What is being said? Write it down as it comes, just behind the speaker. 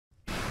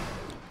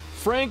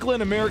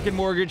Franklin American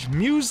Mortgage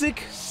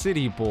Music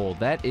City Bowl.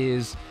 That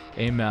is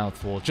a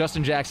mouthful.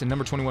 Justin Jackson,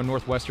 number 21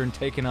 Northwestern,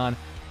 taking on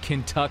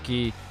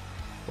Kentucky.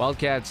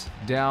 Wildcats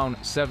down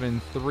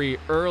 7-3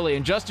 early,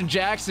 and Justin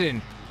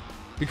Jackson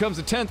becomes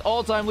the 10th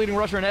all-time leading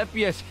rusher in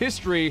FBS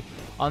history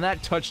on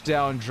that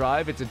touchdown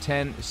drive. It's a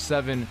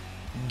 10-7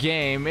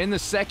 game. In the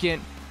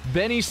second,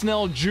 Benny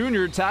Snell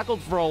Jr. tackled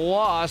for a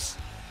loss.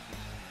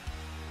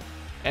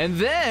 And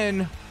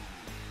then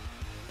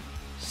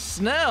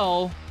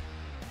Snell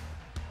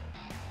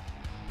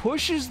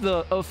pushes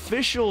the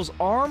official's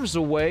arms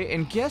away,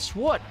 and guess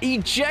what?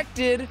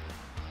 Ejected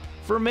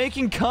for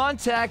making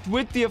contact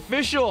with the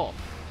official.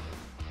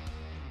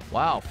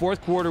 Wow,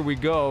 fourth quarter we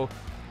go.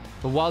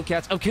 The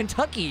Wildcats of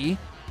Kentucky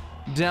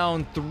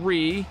down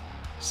 3.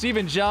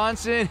 Steven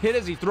Johnson hit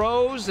as he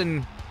throws,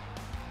 and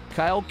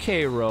Kyle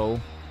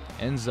Cairo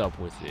ends up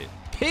with it.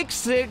 Pick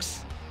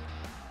 6.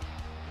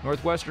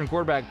 Northwestern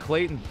quarterback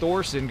Clayton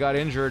Thorson got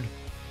injured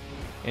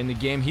in the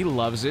game. He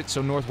loves it,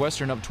 so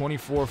Northwestern up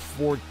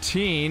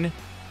 24-14.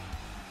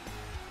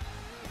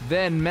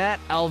 Then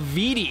Matt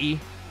Alviti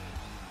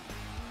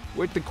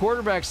with the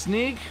quarterback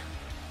sneak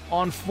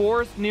on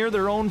 4th near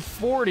their own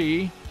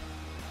 40.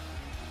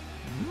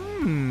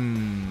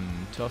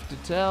 Tough to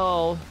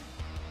tell.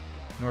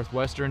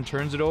 Northwestern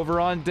turns it over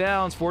on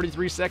downs.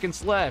 43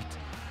 seconds left.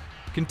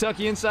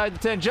 Kentucky inside the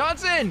 10.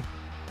 Johnson!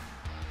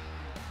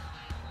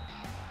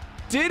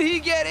 Did he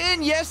get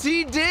in? Yes,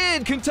 he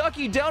did.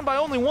 Kentucky down by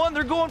only 1.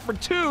 They're going for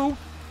 2.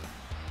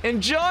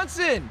 And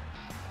Johnson,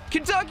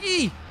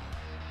 Kentucky,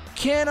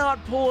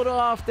 cannot pull it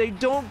off. They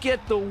don't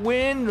get the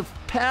win. The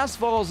pass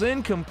falls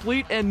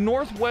incomplete, and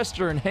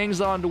Northwestern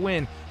hangs on to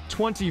win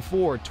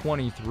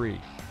 24-23.